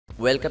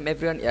Welcome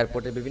everyone.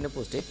 এয়ারপোর্টের বিভিন্ন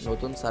পোস্টে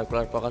নতুন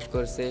সার্কুলার প্রকাশ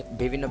করেছে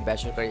বিভিন্ন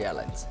বেসরকারি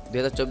এয়ারলাইন্স।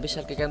 2024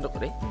 সালকে কেন্দ্র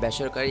করে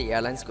বেসরকারি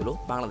এয়ারলাইন্সগুলো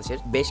বাংলাদেশের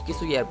বেশ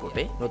কিছু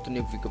এয়ারপোর্টে নতুন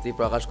নিয়োগ বিজ্ঞপ্তি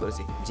প্রকাশ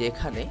করেছে,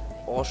 যেখানে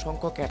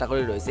অসংখ্য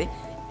ক্যাটাগরি রয়েছে।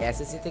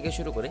 এসএসসি থেকে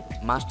শুরু করে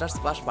মাস্টার্স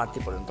পাস প্রার্থী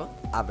পর্যন্ত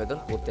আবেদন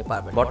করতে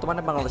পারবেন।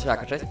 বর্তমানে বাংলাদেশের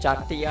আকাশে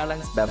 4টি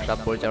এয়ারলাইন্স ব্যবসা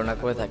পরিচালনা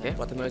করে থাকে।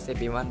 প্রথমে রয়েছে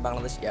বিমান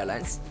বাংলাদেশ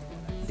এয়ারলাইন্স,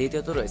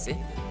 দ্বিতীয়ত রয়েছে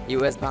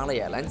US-Bangla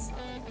Airlines,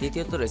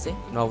 তৃতীয়ত রয়েছে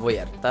নভো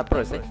এয়ার, তারপর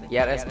রয়েছে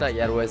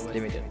এয়ারওয়েজ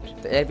লিমিটেড।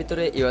 তো এর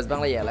ভিতরে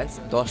US-Bangla Airlines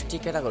 10টি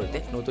ক্যাটাগরিতে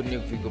নতুন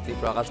নিয়োগ বিজ্ঞপ্তি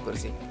প্রকাশ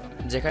করেছে,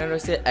 যেখানে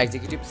রয়েছে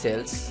executive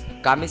sales,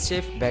 kameez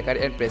chef, bakery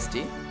and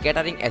pastry,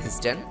 catering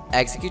assistant,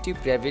 executive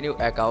revenue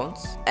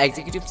accounts,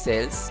 executive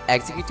sales,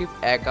 executive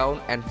account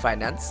and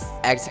finance,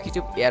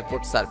 executive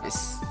airport service,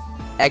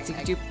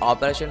 executive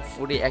operation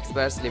foodie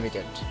expires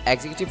limited,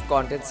 executive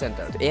content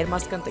centre. এর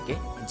মাঝখান থেকে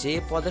যে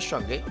পদের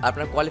সঙ্গে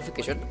আপনার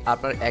কোয়ালিফিকেশন,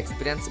 আপনার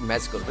এক্সপিরিয়েন্স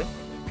ম্যাচ করবে,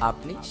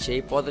 আপনি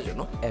সেই পদের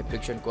জন্য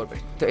অ্যাপ্লিকেশন করবেন।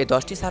 তো এই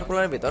 10টি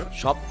সার্কুলারের ভিতর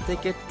সব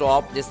থেকে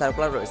টপ যে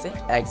সার্কুলার রয়েছে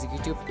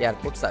এক্সিকিউটিভ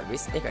এয়ারপোর্ট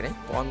সার্ভিস, এখানে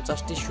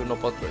 50টি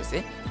শূন্যপদ রয়েছে।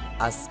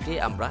 আজকে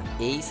আমরা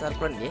এই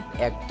সার্কুলার নিয়ে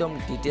একদম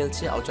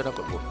ডিটেলসে আলোচনা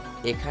করব।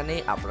 এখানে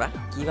আমরা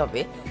কিভাবে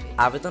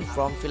আবেদন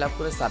ফর্ম ফিল আপ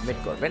করে সাবমিট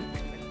করবেন,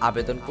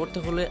 আবেদন করতে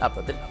হলে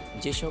আপনাদের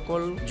যে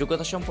সকল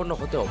যোগ্যতা সম্পন্ন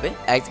হতে হবে,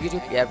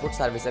 এক্সিকিউটিভ এয়ারপোর্ট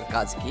সার্ভিসের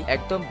কাজ কি,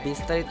 একদম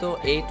বিস্তারিত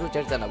A to Z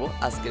জানাবো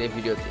আজকের এই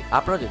ভিডিওতে।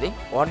 আপনারা যদি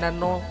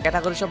অন্যান্য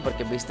ক্যাটাগরি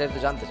সম্পর্কে বিস্তারিত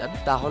জানতে চান,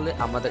 তাহলে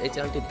আমাদের এই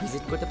চ্যানেলটি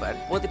ভিজিট করতে পারেন।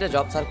 প্রতিটা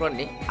জব সার্কুলার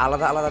নিয়ে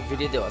আলাদা আলাদা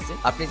ভিডিও দেওয়া আছে।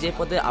 আপনি যে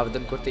পদে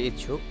আবেদন করতে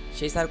ইচ্ছুক,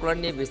 সেই সার্কুলার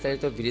নিয়ে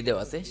বিস্তারিত ভিডিও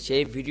দেওয়া আছে।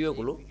 সেই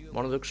ভিডিওগুলো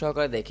মনোযোগ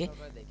সহকারে দেখে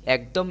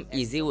একদম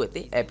ইজি ওয়েতে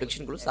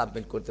অ্যাপ্লিকেশনগুলো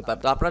সাবমিট করতে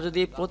পারবেন। তো আপনারা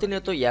যদি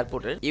প্রতিনিয়ত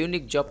এয়ারপোর্টের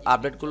ইউনিক জব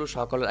আপডেটগুলো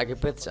সকলের আগে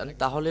পেতে চান,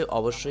 তাহলে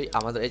অবশ্যই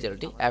আমাদের এই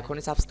চ্যানেলটি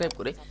এখনই সাবস্ক্রাইব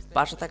করে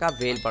পাশে থাকা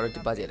বেল বাটনটি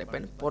বাজিয়ে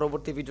রাখবেন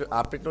পরবর্তী ভিডিওর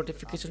আপডেট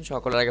নোটিফিকেশন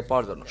সকলের আগে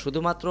পাওয়ার জন্য।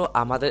 শুধুমাত্র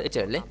আমাদের এই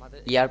চ্যানেলে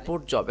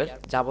এয়ারপোর্ট জবের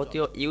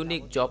যাবতীয়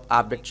ইউনিক জব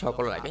আপডেট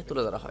সকলের আগে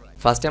তুলে ধরা হয়।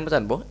 ফার্স্টে আমরা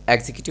জানবো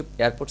এক্সিকিউটিভ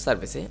এয়ারপোর্ট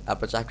সার্ভিসে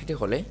আপনার চাকরিটি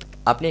হলে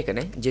আপনি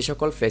এখানে যে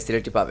সকল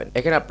ফ্যাসিলিটি পাবেন।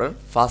 এখানে আপনার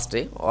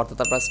ফার্স্টে অর্থাৎ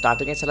আপনার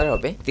স্টার্টিং এর স্যালারি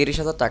হবে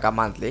 30,000 টাকা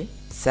মান্থলি।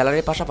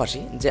 স্যালারির পাশাপাশি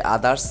যে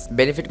আদার্স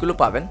বেনিফিটগুলো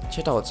পাবেন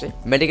সেটা হচ্ছে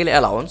medical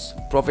allowance,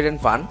 provident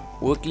fund,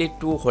 weekly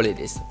 2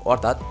 holidays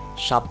অর্থাৎ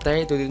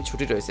সপ্তাহে 2 দিন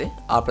ছুটি রয়েছে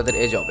আপনাদের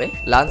এই জবে,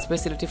 লাঞ্চ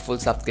ফেসিলিটি ফুল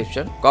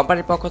সাবস্ক্রিপশন,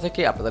 কোম্পানির পক্ষ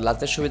থেকে আপনাদের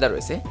লাঞ্চের সুবিধা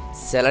রয়েছে,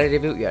 স্যালারি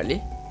রিভিউ ইয়ারলি,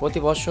 প্রতি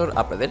বছর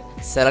আপনাদের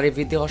স্যালারি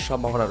বৃদ্ধি হওয়ার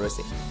সম্ভাবনা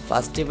রয়েছে,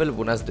 ফাস্টিভ্যাল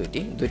বোনাস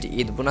দুইটি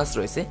ঈদ বোনাস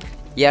রয়েছে,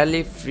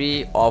 yearly free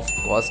of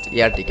cost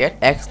air ticket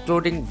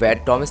excluding VAT,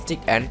 domestic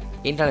and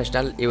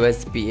international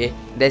USPA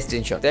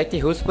destination. তো একটি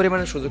হিউজ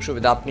পরিমাণের সুযোগ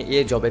সুবিধা আপনি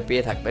এই জবে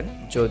পেয়ে থাকবেন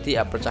যদি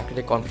আপনার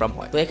চাকরিটি কনফার্ম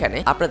হয়। তো এখানে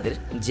আপনাদের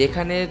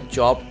যেখানে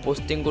জব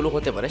পোস্টিং গুলো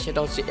হতে পারে সেটা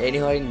হচ্ছে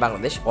এনিহোয়ার ইন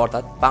বাংলাদেশ,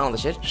 অর্থাৎ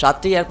বাংলাদেশের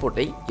 7টি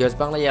এয়ারপোর্টেই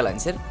US-Bangla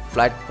এয়ারলাইন্সের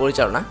ফ্লাইট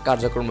পরিচালনা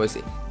কার্যক্রম রয়েছে।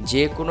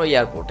 যে কোনো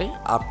এয়ারপোর্টে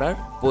আপনার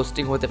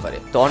পোস্টিং হতে পারে।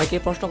 তো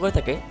অনেকেই প্রশ্ন করে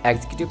থাকে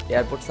এক্সিকিউটিভ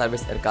এয়ারপোর্ট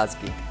সার্ভিস এর কাজ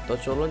কি। তো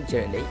চলুন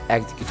জেনে নেই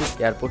এক্সিকিউটিভ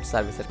এয়ারপোর্ট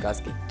সার্ভিসের কাজ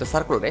কি। তো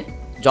সার্কুলারে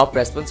জব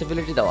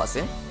রেসপন্সিবিলিটি দেওয়া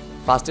আছে।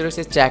 ফার্স্টে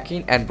রয়েছে check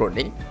in and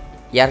boarding,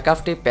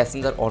 এয়ারক্রাফটে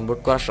passenger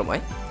onboard করার সময়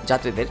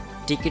যাত্রীদের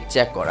টিকিট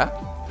চেক করা,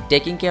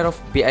 taking care of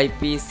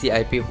VIP,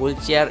 CIP wheel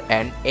chair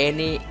and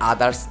any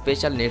other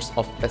special needs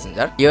of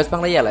passenger.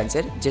 US-Bangla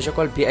এয়ারলাইন্সের যে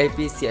সকল VIP,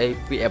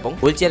 CIP এবং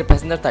হুইল চেয়ার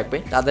প্যাসেঞ্জার থাকবে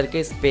তাদেরকে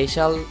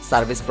স্পেশাল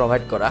সার্ভিস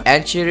প্রোভাইড করা,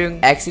 ensuring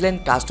excellent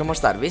customer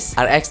service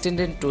R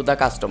extended to the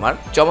customer,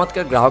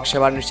 চমৎকার গ্রাহক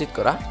সেবা নিশ্চিত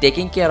করা,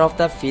 taking care of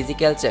the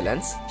physical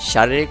challenge,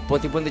 শারীরিক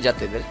প্রতিবন্ধী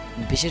যাত্রীদের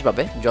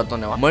বিশেষভাবে যত্ন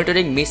নেওয়া,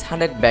 মনিটরিং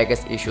মিসহ্যান্ডেড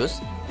ব্যাগেজ ইস্যুস,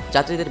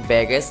 যাত্রীদের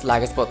ব্যাগেজ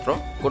লাগেজপত্র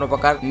কোনো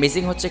প্রকার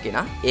মিসিং হচ্ছে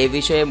কিনা এই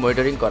বিষয়ে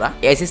মনিটরিং করা,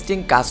 assisting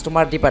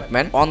customer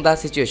department on the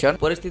situation,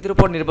 পরিস্থিতির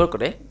উপর নির্ভর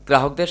করে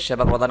গ্রাহকদের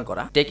সেবা প্রদান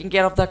করা, taking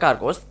care of the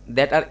কার্গোস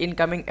that R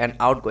incoming and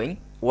outgoing,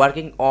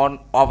 working on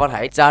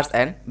ওভারহাইড charge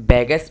and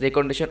baggage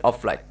recondition of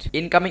flight,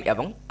 incoming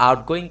এবং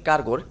আউটগোয়িং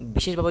কার্গোর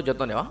বিশেষভাবে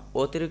যত্ন নেওয়া,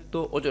 অতিরিক্ত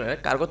ওজনের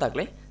কার্গো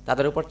থাকলে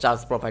তাদের উপর চার্জ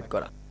প্রোভাইড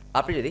করা।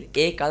 আপনি যদি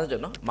এই কাজের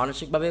জন্য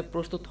মানসিকভাবে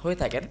প্রস্তুত হয়ে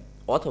থাকেন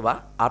অথবা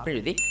আপনি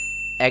যদি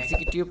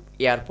এক্সিকিউটিভ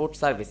এয়ারপোর্ট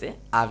সার্ভিসে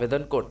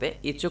আবেদন করতে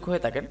ইচ্ছুক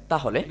হয়ে থাকেন,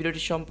 তাহলে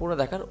ভিডিওটি সম্পূর্ণ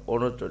দেখার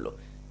অনুরোধ রইল।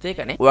 তো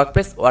এখানে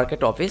ওয়ার্কপ্লেস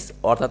ওয়ার্কেট অফিস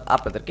অর্থাৎ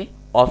আপনাদেরকে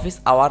অফিস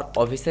আওয়ার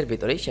অফিসের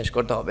ভিতরেই শেষ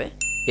করতে হবে।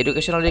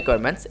 এডুকেশনাল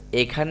রিকোয়ারমেন্টস,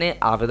 এখানে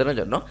আবেদনের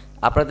জন্য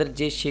আপনাদের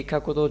যে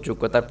শিক্ষাগত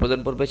যোগ্যতার প্রয়োজন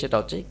পড়বে সেটা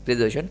হচ্ছে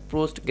graduation,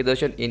 post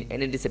graduation in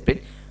any discipline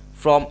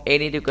from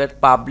any required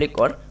public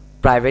or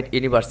private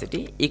university,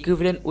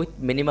 equivalent with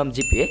minimum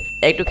GPA।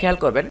 একটু খেয়াল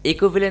করবেন,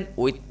 equivalent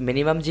with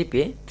minimum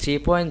GPA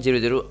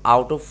 3.00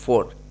 out of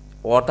 4,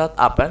 অর্থাৎ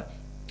আপনার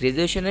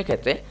গ্রাজুয়েশনের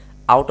ক্ষেত্রে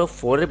আউট অফ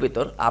 4 এর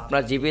ভিতর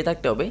আপনার GPA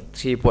থাকতে হবে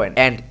 3 point,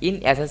 and in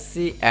SSC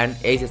and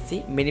HSC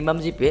minimum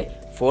GPA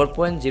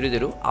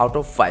 4.00 out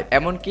of 5।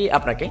 এমনকি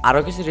আপনাকে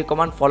আরও কিছু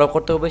রিকমেন্ড ফলো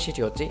করতে হবে,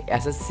 সেটি হচ্ছে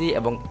SSC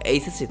এবং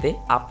HSC তে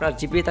আপনার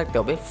GPA থাকতে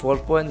হবে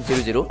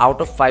 4.00 আউট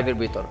অফ 5 এর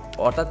ভিতর,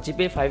 অর্থাৎ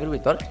GPA 5 এর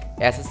ভিতর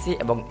SSC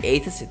এবং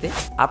HSC তে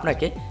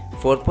আপনাকে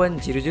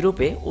 4.00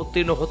 পেয়ে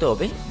উত্তীর্ণ হতে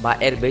হবে বা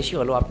এর বেশি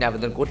হলেও আপনি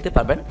আবেদন করতে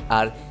পারবেন।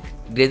 আর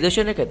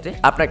গ্র্যাজুয়েশনের ক্ষেত্রে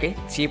আপনাকে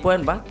 3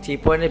 পয়েন্ট বা 3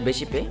 পয়েন্টের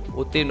বেশি পেয়ে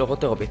উত্তীর্ণ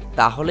হতে হবে,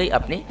 তাহলেই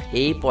আপনি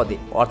এই পদে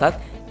অর্থাৎ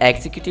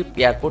এক্সিকিউটিভ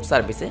এয়ারপোর্ট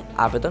সার্ভিসে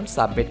আবেদন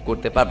সাবমিট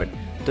করতে পারবেন।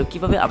 তো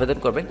কিভাবে আবেদন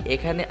করবেন?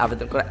 এখানে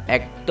আবেদন করা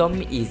একদম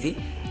ইজি।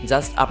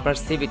 জাস্ট আপনার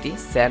সিভিটি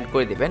সেন্ড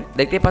করে দিবেন।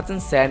 দেখতে পাচ্ছেন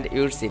সেন্ড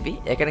ইউর সিভি।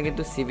 এখানে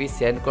কিন্তু সিভি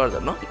সেন্ড করার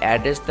জন্য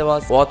অ্যাড্রেস দেওয়া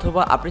আছে,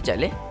 অথবা আপনি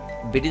চাইলে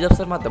bd.jobs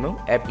এর মাধ্যমেও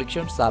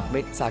অ্যাপ্লিকেশন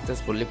সাবমিট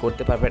সাকসেসফুলি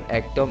করতে পারবেন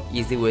একদম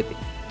ইজি ওয়েতে।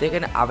 তো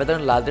এখানে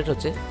আবেদনের লাস্ট ডেট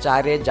হচ্ছে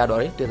 4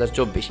 জানুয়ারি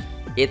 2024।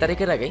 এই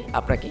তারিখের আগে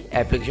আপনাকে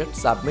অ্যাপ্লিকেশন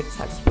সাবমিট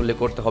সাকসেসফুলি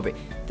করতে হবে।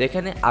 তো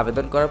এখানে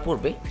আবেদন করার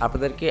পূর্বে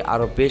আপনাদেরকে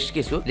আরও বেশ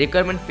কিছু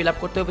রিকোয়ারমেন্ট ফিল আপ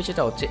করতে হবে।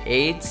 সেটা হচ্ছে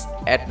এজ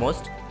অ্যাট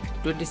মোস্ট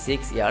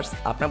 26 ইয়ার্স,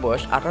 আপনার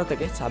বয়স 18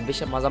 থেকে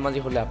 26-এর মাঝামাঝি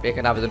হলে আপনি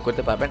এখানে আবেদন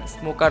করতে পারবেন।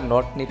 Smoker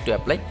not need to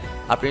apply.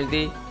 আপনি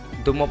যদি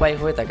ধূমপায়ী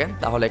হয়ে থাকেন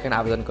তাহলে এখানে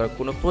আবেদন করার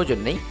কোনো প্রয়োজন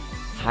নেই।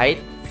 হাইট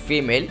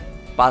ফিমেল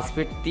 5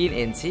 ফিট 3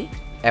 ইঞ্চি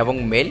এবং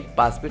মেল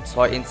 5 ফিট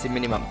 6 ইঞ্চি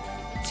মিনিমাম।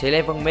 ছেলে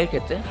এবং মেয়ের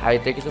ক্ষেত্রে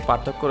হাইটের কিছু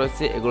পার্থক্য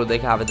রয়েছে, এগুলো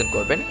দেখে আবেদন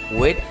করবেন।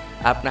 ওয়েট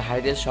আপনার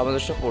হাইটের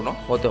সামঞ্জস্যপূর্ণ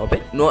হতে হবে।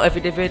 No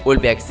affidavit will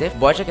be accept.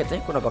 বয়সের ক্ষেত্রে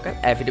কোনো প্রকার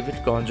অ্যাফিডেভিট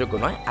গ্রহণযোগ্য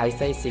নয়।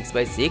 আইসাই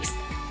 6/6।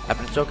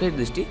 আপনার চোখের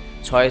দৃষ্টি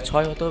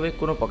 6/6 হতে হবে।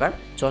 কোনো প্রকার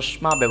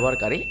চশমা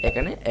ব্যবহারকারী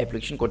এখানে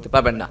অ্যাপ্লিকেশন করতে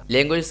পারবেন না।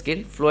 Language skill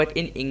fluent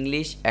in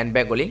English and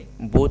Bengali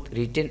both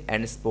written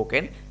and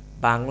spoken.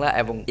 Bangla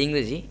এবং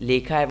ইংরেজি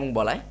লেখা এবং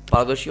বলায়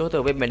পারদর্শী হতে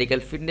হবে। Medical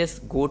fitness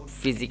good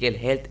physical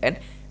health and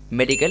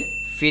medical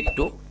fit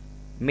to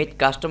meet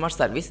customer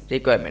service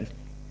requirement.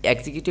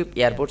 Executive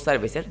airport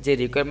সার্ভিসের যে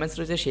রিকোয়ারমেন্টস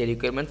রয়েছে সেই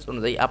রিকোয়ারমেন্টস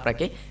অনুযায়ী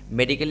আপনাকে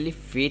মেডিকেলি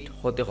ফিট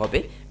হতে হবে।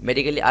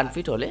 মেডিকেলি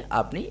আনফিট হলে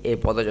আপনি এই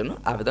পদের জন্য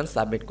আবেদন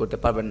সাবমিট করতে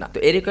পারবেন না। তো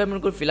এই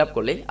রিকোয়ারমেন্টগুলো ফিল আপ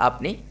করলেই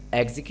আপনি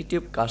এক্সিকিউটিভ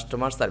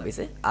কাস্টমার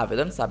সার্ভিসে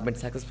আবেদন সাবমিট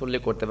সাকসেসফুলি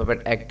করতে পারবেন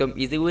একদম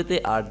ইজি ওয়েতে।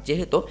 আর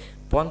যেহেতু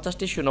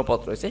 50টি শূন্যপদ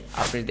রয়েছে,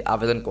 আপনি যদি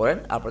আবেদন করেন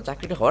আপনার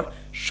চাকরিটা হওয়ার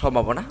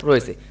সম্ভাবনা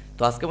রয়েছে।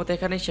 তো আজকের মতো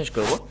এখানেই শেষ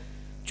করব।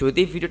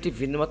 যদি ভিডিওটি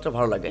ভিন্নমাত্র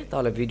ভালো লাগে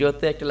তাহলে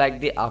ভিডিওতে একটা লাইক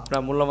দিয়ে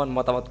আপনার মূল্যবান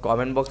মতামত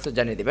কমেন্ট বক্সে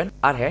জানিয়ে দিবেন।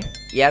 আর হ্যাঁ,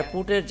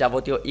 এয়ারপোর্টের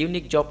যাবতীয়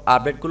ইউনিক জব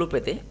আপডেটগুলো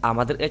পেতে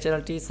আমাদের এই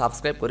চ্যানেলটি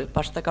সাবস্ক্রাইব করে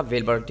পাশে থাকা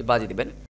বেল বাটনটি বাজিয়ে দিবেন।